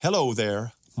Hello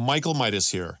there, Michael Midas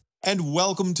here, and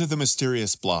welcome to the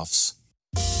Mysterious Bluffs.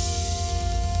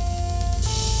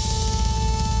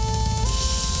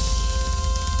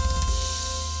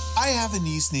 I have a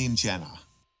niece named Jeanna.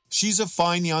 She's a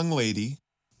fine young lady,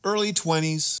 early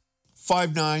 20s,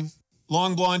 5'9",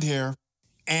 long blonde hair,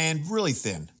 and really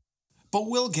thin. But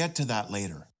we'll get to that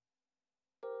later.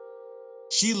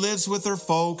 She lives with her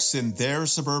folks in their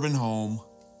suburban home.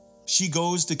 She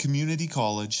goes to community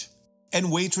college and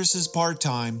waitresses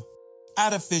part-time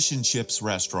at a fish and chips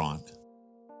restaurant.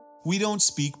 We don't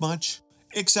speak much,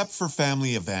 except for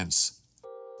family events.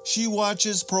 She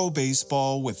watches pro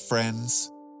baseball with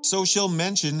friends, so she'll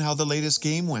mention how the latest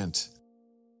game went.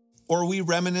 Or we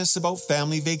reminisce about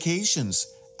family vacations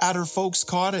at her folks'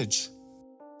 cottage,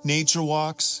 nature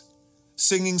walks,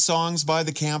 singing songs by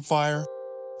the campfire,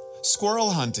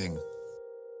 squirrel hunting.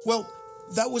 Well,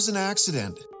 that was an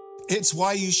accident. It's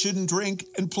why you shouldn't drink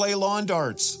and play lawn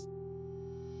darts.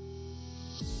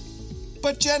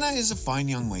 But Jeanna is a fine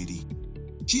young lady.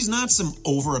 She's not some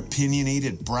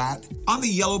over-opinionated brat on the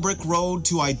yellow brick road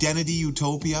to identity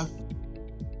utopia.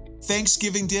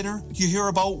 Thanksgiving dinner, you hear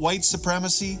about white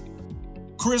supremacy.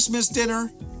 Christmas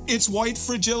dinner, it's white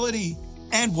fragility.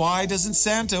 And why doesn't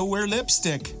Santa wear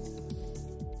lipstick?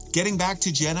 Getting back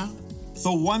to Jeanna,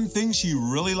 the one thing she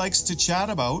really likes to chat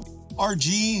about are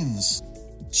jeans.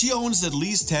 She owns at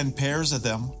least 10 pairs of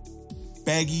them.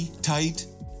 Baggy, tight,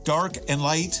 dark and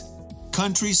light,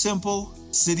 country simple,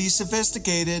 city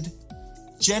sophisticated.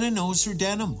 Jeanna knows her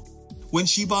denim. When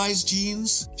she buys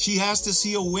jeans, she has to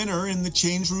see a winner in the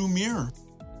change room mirror.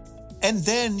 And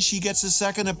then she gets a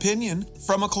second opinion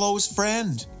from a close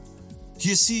friend.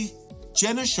 You see,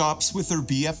 Jeanna shops with her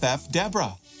BFF,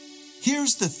 Deborah.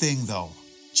 Here's the thing, though.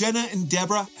 Jeanna and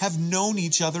Deborah have known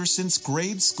each other since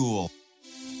grade school.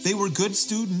 They were good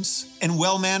students and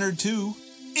well-mannered too,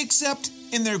 except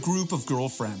in their group of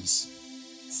girlfriends.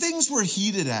 Things were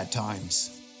heated at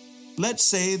times. Let's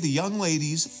say the young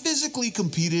ladies physically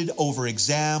competed over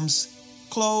exams,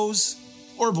 clothes,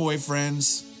 or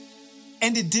boyfriends.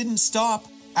 And it didn't stop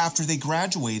after they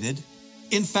graduated.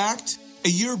 In fact, a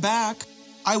year back,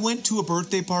 I went to a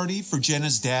birthday party for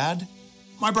Jeanna's dad,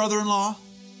 my brother-in-law,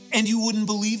 and you wouldn't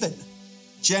believe it.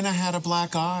 Jeanna had a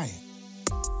black eye.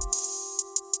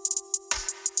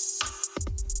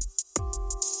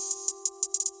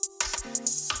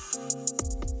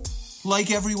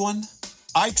 Like everyone,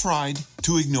 I tried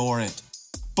to ignore it.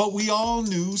 But we all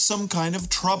knew some kind of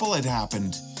trouble had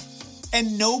happened.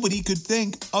 And nobody could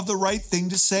think of the right thing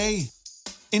to say,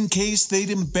 in case they'd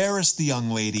embarrassed the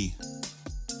young lady.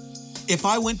 If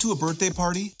I went to a birthday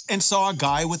party and saw a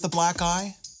guy with a black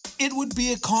eye, it would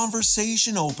be a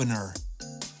conversation opener.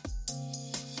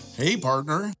 Hey,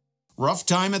 partner. Rough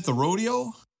time at the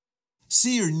rodeo?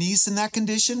 See your niece in that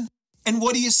condition? And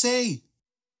what do you say?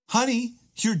 Honey,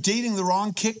 you're dating the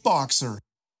wrong kickboxer.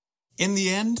 In the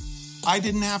end, I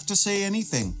didn't have to say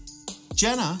anything.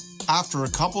 Jeanna, after a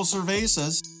couple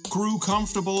cervezas, grew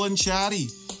comfortable and chatty.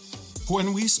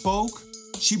 When we spoke,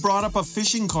 she brought up a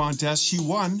fishing contest she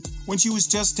won when she was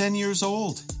just 10 years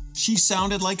old. She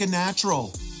sounded like a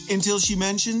natural, until she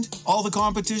mentioned all the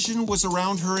competition was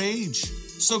around her age.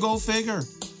 So go figure.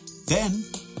 Then,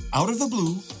 out of the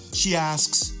blue, she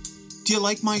asks, "Do you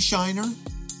like my shiner?"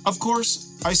 Of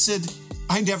course, I said,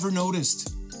 I never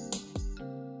noticed.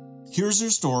 Here's her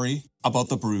story about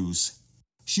the bruise.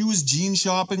 She was jean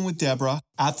shopping with Deborah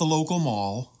at the local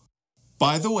mall.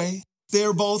 By the way,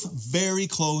 they're both very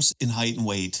close in height and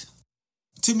weight.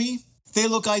 To me, they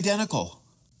look identical.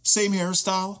 Same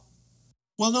hairstyle.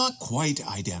 Well, not quite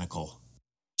identical.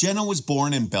 Jeanna was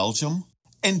born in Belgium,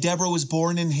 and Deborah was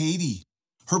born in Haiti.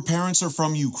 Her parents are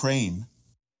from Ukraine,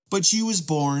 but she was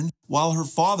born while her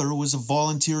father was a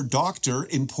volunteer doctor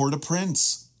in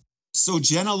Port-au-Prince. So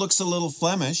Jeanna looks a little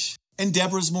Flemish, and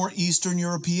Deborah's more Eastern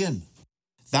European.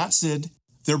 That said,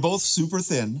 they're both super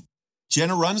thin.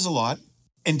 Jeanna runs a lot,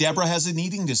 and Deborah has an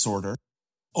eating disorder,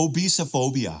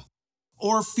 obesophobia,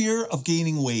 or fear of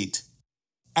gaining weight.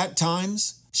 At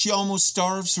times, she almost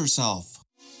starves herself.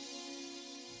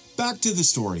 Back to the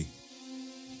story.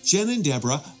 Jeanna and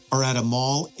Deborah are at a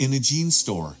mall in a jeans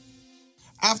store.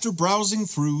 After browsing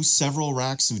through several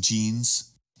racks of jeans,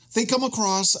 they come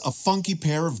across a funky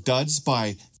pair of duds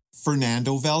by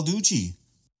Fernando Valducci.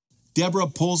 Deborah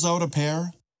pulls out a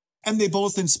pair, and they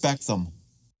both inspect them.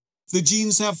 The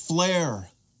jeans have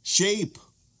flair, shape,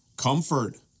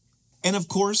 comfort, and of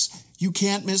course, you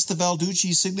can't miss the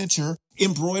Valducci signature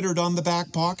embroidered on the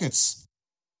back pockets.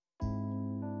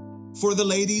 For the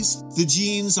ladies, the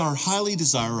jeans are highly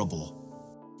desirable.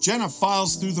 Jeanna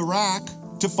files through the rack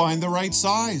to find the right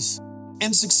size,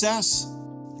 and success.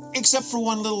 Except for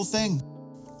one little thing.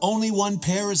 Only one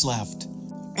pair is left,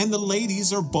 and the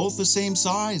ladies are both the same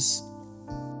size.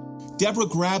 Deborah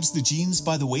grabs the jeans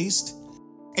by the waist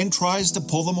and tries to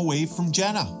pull them away from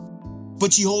Jeanna,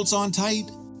 but she holds on tight,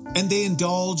 and they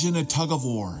indulge in a tug of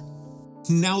war.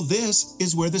 Now this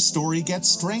is where the story gets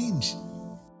strange.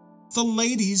 The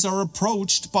ladies are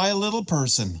approached by a little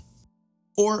person.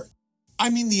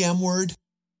 The M word,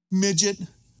 midget.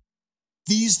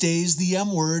 These days, the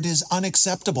M word is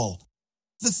unacceptable.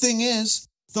 The thing is,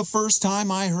 the first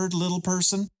time I heard little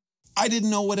person, I didn't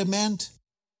know what it meant.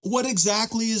 What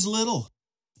exactly is little?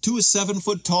 To a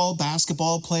 7-foot-tall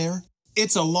basketball player,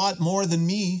 it's a lot more than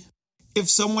me. If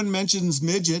someone mentions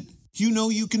midget, you know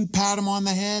you can pat him on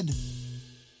the head.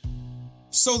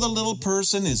 So the little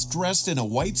person is dressed in a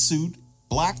white suit,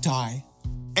 black tie,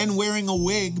 and wearing a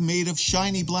wig made of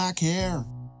shiny black hair.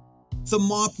 The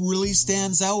mop really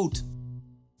stands out.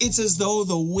 It's as though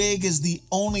the wig is the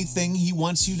only thing he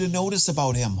wants you to notice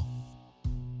about him.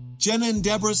 Jeanna and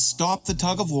Deborah stop the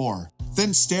tug of war,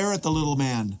 then stare at the little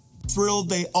man, thrilled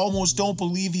they almost don't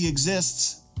believe he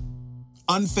exists.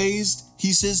 Unfazed,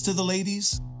 he says to the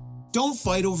ladies, "Don't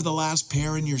fight over the last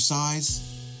pair in your size.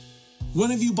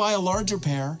 One of you buy a larger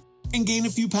pair and gain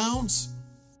a few pounds."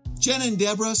 Jeanna and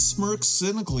Deborah smirk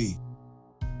cynically.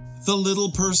 The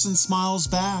little person smiles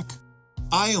back.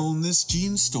 "I own this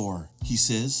jean store," he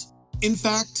says. "In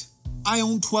fact, I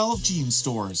own 12 jean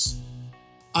stores.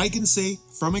 I can say,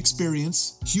 from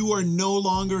experience, you are no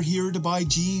longer here to buy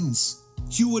jeans.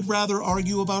 You would rather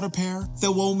argue about a pair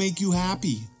that won't make you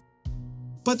happy."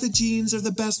 "But the jeans are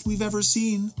the best we've ever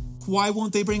seen. Why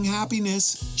won't they bring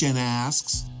happiness?" Jeanna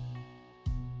asks.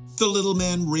 The little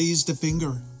man raised a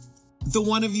finger. "The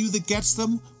one of you that gets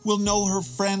them will know her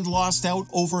friend lost out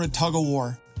over a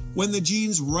tug-of-war, when the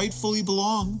jeans rightfully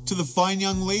belong to the fine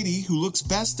young lady who looks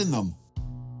best in them.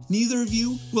 Neither of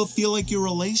you will feel like your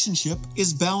relationship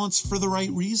is balanced for the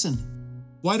right reason.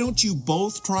 Why don't you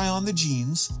both try on the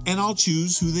jeans, and I'll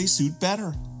choose who they suit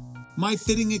better? My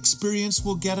fitting experience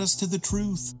will get us to the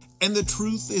truth, and the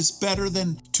truth is better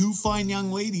than two fine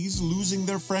young ladies losing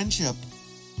their friendship."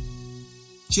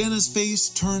 Jenna's face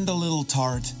turned a little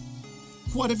tart.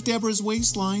 "What if Deborah's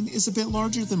waistline is a bit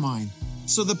larger than mine,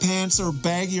 so the pants are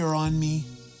baggier on me,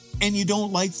 and you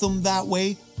don't like them that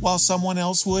way while someone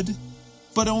else would?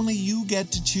 But only you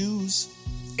get to choose.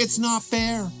 It's not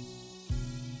fair."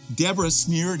 Deborah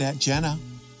sneered at Jeanna.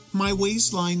 "My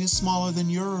waistline is smaller than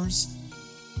yours."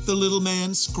 The little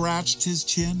man scratched his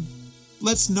chin.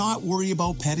 "Let's not worry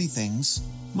about petty things.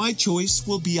 My choice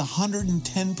will be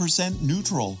 110%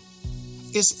 neutral,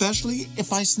 especially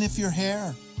if I sniff your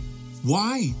hair."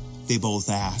 "Why?" they both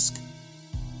ask.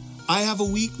 "I have a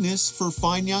weakness for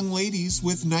fine young ladies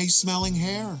with nice-smelling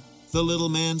hair," the little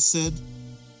man said.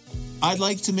 "I'd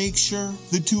like to make sure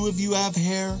the two of you have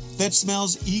hair that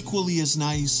smells equally as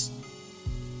nice."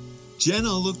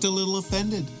 Jeanna looked a little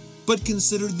offended, but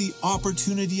considered the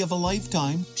opportunity of a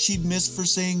lifetime she'd missed for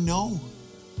saying no.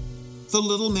 The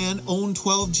little man owned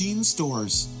 12 jean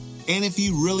stores, and if he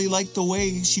really liked the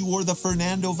way she wore the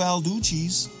Fernando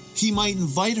Valducci's, he might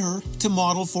invite her to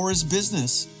model for his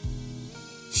business.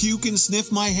 "You can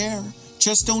sniff my hair,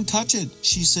 just don't touch it,"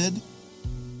 she said.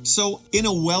 So, in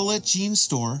a well-lit jean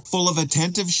store full of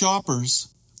attentive shoppers,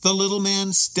 the little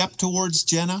man stepped towards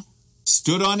Jeanna,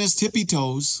 stood on his tippy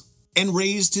toes, and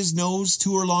raised his nose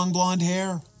to her long blonde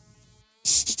hair.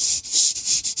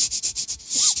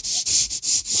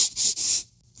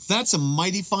 "That's a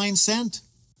mighty fine scent.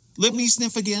 Let me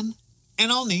sniff again,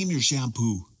 and I'll name your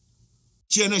shampoo."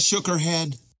 Jeanna shook her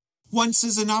head. "Once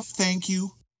is enough, thank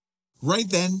you." Right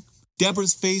then,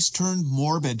 Deborah's face turned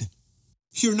morbid.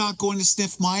 "You're not going to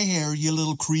sniff my hair, you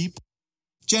little creep.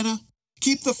 Jeanna,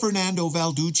 keep the Fernando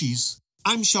Valducci's.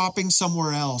 I'm shopping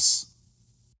somewhere else."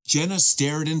 Jeanna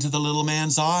stared into the little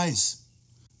man's eyes.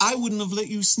 "I wouldn't have let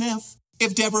you sniff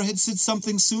if Deborah had said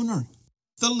something sooner."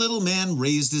 The little man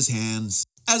raised his hands,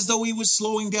 as though he was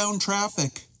slowing down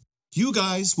traffic. "You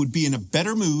guys would be in a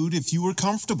better mood if you were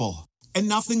comfortable, and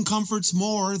nothing comforts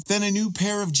more than a new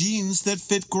pair of jeans that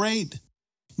fit great.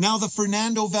 Now the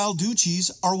Fernando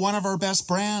Valducci's are one of our best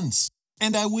brands,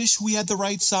 and I wish we had the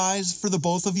right size for the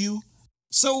both of you,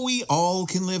 so we all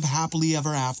can live happily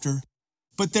ever after.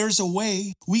 But there's a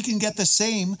way we can get the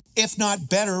same, if not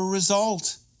better,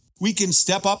 result. We can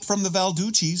step up from the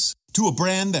Valducci's to a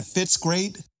brand that fits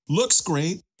great, looks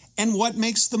great, and what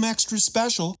makes them extra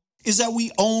special is that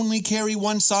we only carry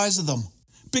one size of them,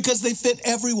 because they fit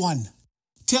everyone.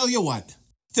 Tell you what,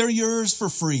 they're yours for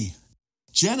free."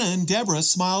 Jeanna and Deborah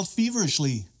smiled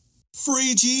feverishly.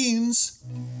 "Free jeans!"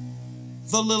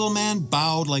 The little man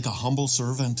bowed like a humble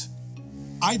servant.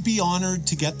 I'd be honored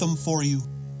to get them for you.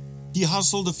 He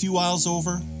hustled a few aisles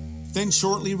over, then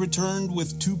shortly returned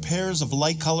with 2 pairs of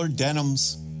light-colored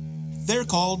denims. They're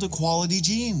called equality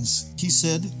jeans, he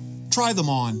said. Try them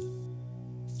on.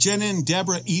 Jeanna and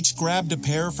Deborah each grabbed a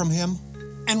pair from him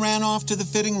and ran off to the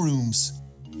fitting rooms.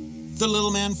 The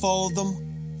little man followed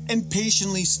them and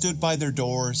patiently stood by their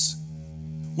doors.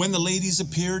 When the ladies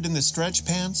appeared in the stretch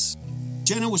pants,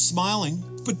 Jeanna was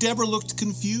smiling, but Deborah looked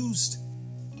confused.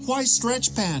 Why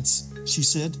stretch pants? She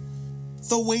said.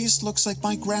 The waist looks like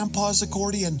my grandpa's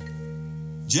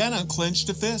accordion. Jeanna clenched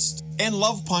a fist and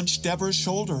love-punched Deborah's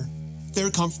shoulder.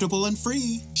 They're comfortable and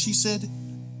free, she said.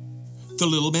 The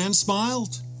little man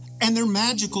smiled. And they're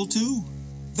magical, too.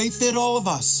 They fit all of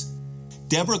us.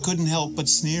 Deborah couldn't help but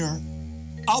sneer.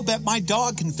 I'll bet my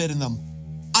dog can fit in them.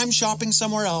 I'm shopping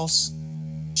somewhere else.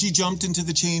 She jumped into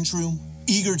the change room,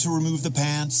 eager to remove the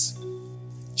pants.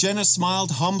 Jeanna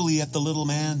smiled humbly at the little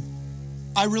man.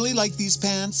 I really like these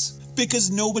pants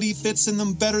because nobody fits in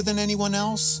them better than anyone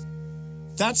else.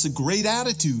 That's a great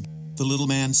attitude, the little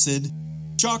man said.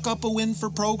 Chalk up a win for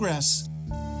progress.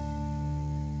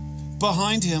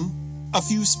 Behind him, a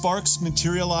few sparks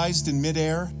materialized in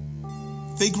midair.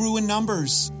 They grew in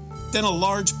numbers. Then a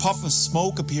large puff of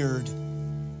smoke appeared.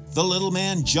 The little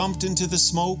man jumped into the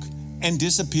smoke and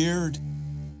disappeared.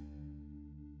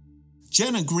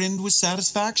 Jeanna grinned with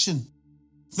satisfaction.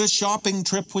 The shopping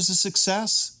trip was a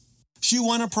success. She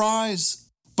won a prize,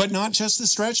 but not just the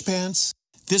stretch pants.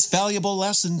 This valuable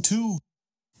lesson, too.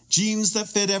 Jeans that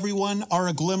fit everyone are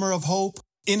a glimmer of hope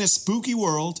in a spooky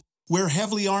world where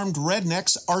heavily armed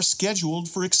rednecks are scheduled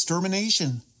for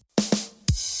extermination.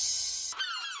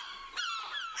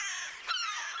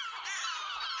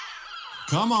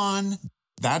 Come on,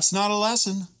 that's not a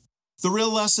lesson. The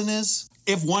real lesson is,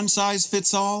 if one size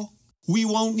fits all, we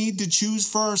won't need to choose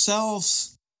for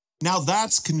ourselves. Now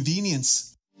that's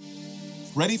convenience.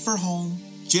 Ready for home,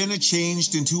 Jeanna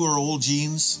changed into her old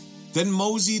jeans, then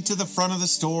moseyed to the front of the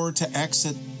store to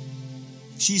exit.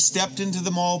 She stepped into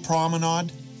the mall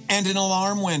promenade, and an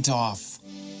alarm went off.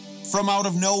 From out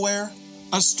of nowhere,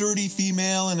 a sturdy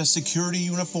female in a security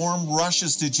uniform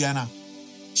rushes to Jeanna.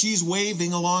 She's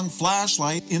waving a long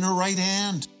flashlight in her right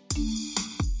hand.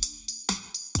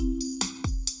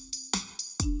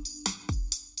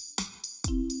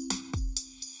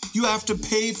 You have to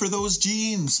pay for those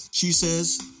jeans, she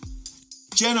says.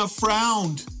 Jeanna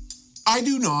frowned. I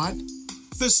do not.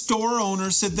 The store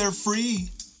owner said they're free.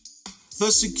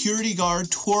 The security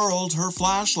guard twirled her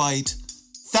flashlight.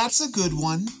 That's a good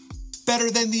one.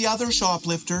 Better than the other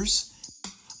shoplifters.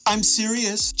 I'm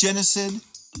serious, Jeanna said.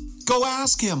 Go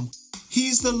ask him.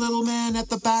 He's the little man at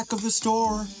the back of the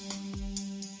store.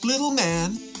 Little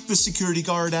man? The security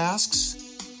guard asks.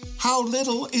 How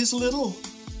little is little?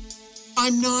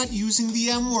 I'm not using the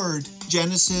M word,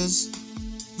 Jeanna says.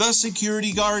 The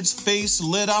security guard's face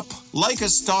lit up like a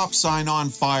stop sign on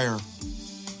fire.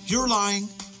 You're lying.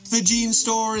 The jean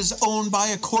store is owned by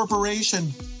a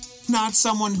corporation, not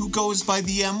someone who goes by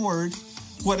the M word,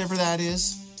 whatever that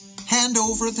is. Hand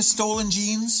over the stolen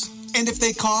jeans, and if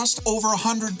they cost over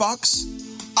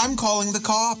 $100, I'm calling the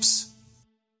cops.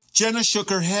 Jeanna shook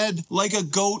her head like a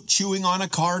goat chewing on a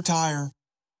car tire.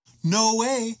 No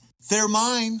way, they're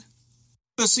mine.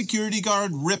 The security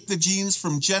guard ripped the jeans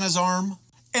from Jenna's arm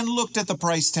and looked at the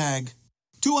price tag.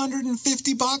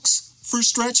 $250 for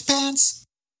stretch pants?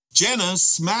 Jeanna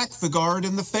smacked the guard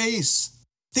in the face.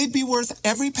 They'd be worth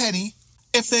every penny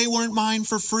if they weren't mine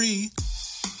for free.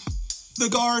 The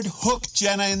guard hooked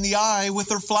Jeanna in the eye with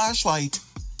her flashlight.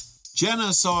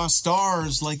 Jeanna saw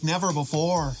stars like never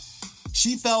before.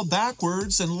 She fell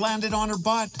backwards and landed on her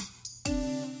butt.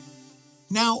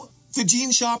 Now, the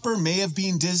jean shopper may have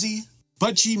been dizzy,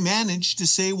 but she managed to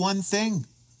say one thing.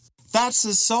 That's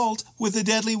assault with a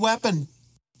deadly weapon.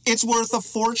 It's worth a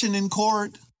fortune in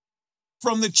court.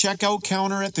 From the checkout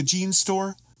counter at the jean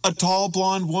store, a tall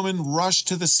blonde woman rushed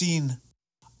to the scene.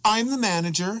 I'm the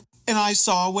manager, and I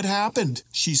saw what happened,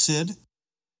 she said.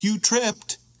 You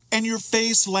tripped, and your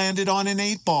face landed on an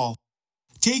 8-ball.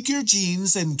 Take your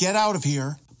jeans and get out of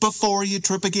here before you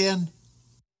trip again.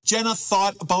 Jeanna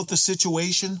thought about the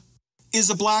situation. Is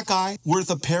a black eye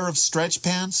worth a pair of stretch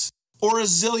pants or $1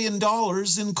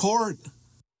 zillion in court?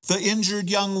 The injured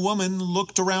young woman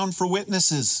looked around for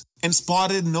witnesses and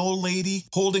spotted an old lady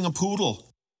holding a poodle,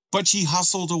 but she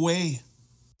hustled away.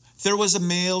 There was a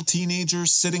male teenager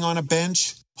sitting on a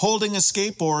bench holding a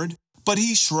skateboard, but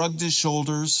he shrugged his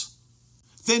shoulders.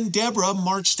 Then Deborah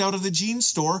marched out of the jean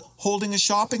store holding a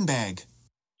shopping bag.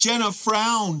 Jeanna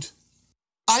frowned.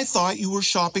 I thought you were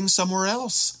shopping somewhere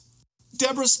else.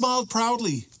 Deborah smiled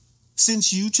proudly.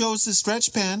 Since you chose the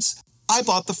stretch pants, I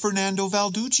bought the Fernando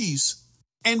Valducci's.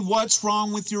 And what's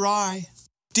wrong with your eye?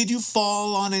 Did you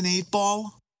fall on an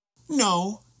 8-ball?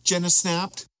 No, Jeanna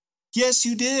snapped. Yes,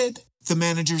 you did, the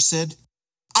manager said.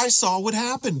 I saw what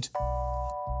happened.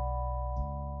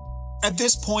 At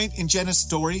this point in Jeanna's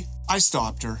story, I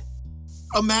stopped her.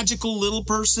 A magical little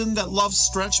person that loves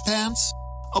stretch pants?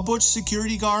 A butch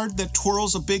security guard that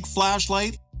twirls a big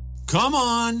flashlight? Come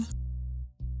on!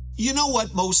 You know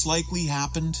what most likely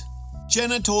happened?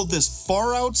 Jeanna told this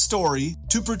far-out story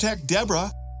to protect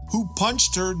Deborah, who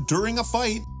punched her during a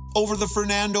fight over the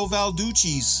Fernando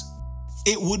Valducci's.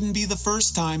 It wouldn't be the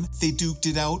first time they duked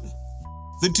it out.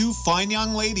 The two fine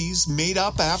young ladies made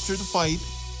up after the fight,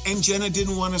 and Jeanna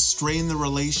didn't want to strain the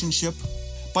relationship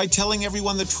by telling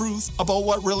everyone the truth about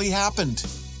what really happened.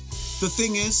 The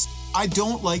thing is, I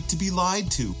don't like to be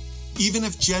lied to, even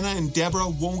if Jeanna and Deborah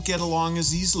won't get along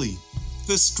as easily.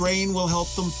 The strain will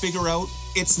help them figure out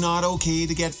it's not okay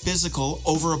to get physical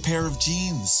over a pair of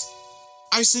jeans.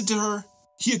 I said to her,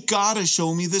 you gotta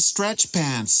show me the stretch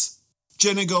pants.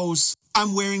 Jeanna goes,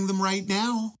 I'm wearing them right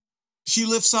now. She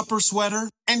lifts up her sweater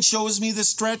and shows me the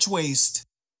stretch waist.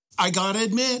 I gotta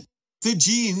admit, the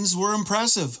jeans were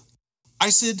impressive. I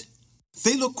said,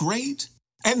 they look great,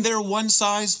 and they're one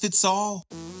size fits all.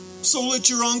 So let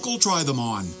your uncle try them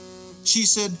on. She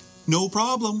said, no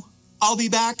problem. I'll be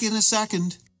back in a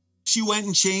second. She went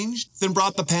and changed, then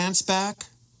brought the pants back.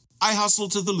 I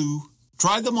hustled to the loo,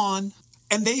 tried them on,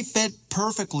 and they fit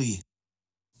perfectly.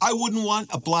 I wouldn't want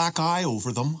a black eye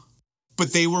over them,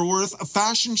 but they were worth a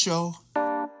fashion show.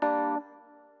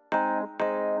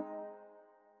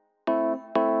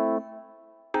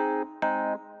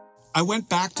 I went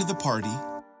back to the party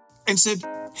and said,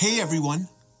 hey everyone,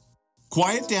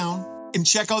 quiet down and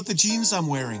check out the jeans I'm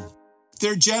wearing.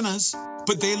 They're Jeanna's,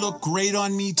 but they look great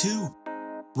on me too.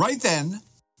 Right then,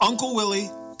 Uncle Willie,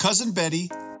 Cousin Betty,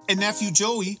 and Nephew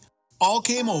Joey all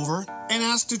came over and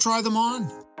asked to try them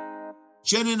on.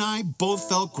 Jeanna and I both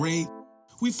felt great.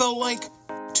 We felt like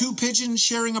two pigeons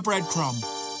sharing a breadcrumb.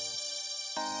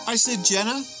 I said,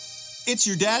 Jeanna, it's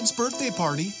your dad's birthday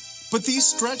party, but these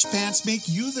stretch pants make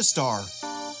you the star.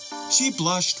 She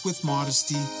blushed with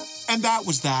modesty, and that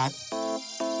was that.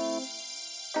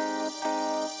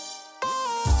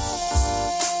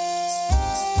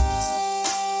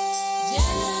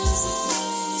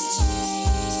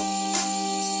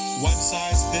 One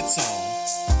size fits all.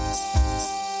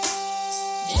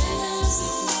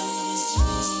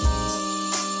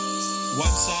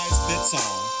 One size fits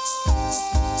all.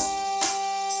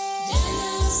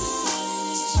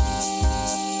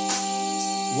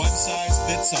 One size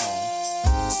fits all.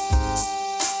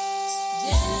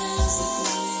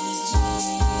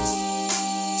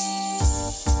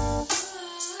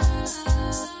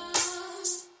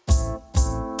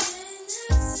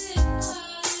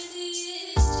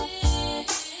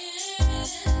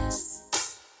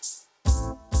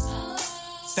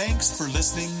 Thanks for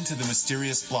listening to The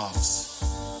Mysterious Bluffs.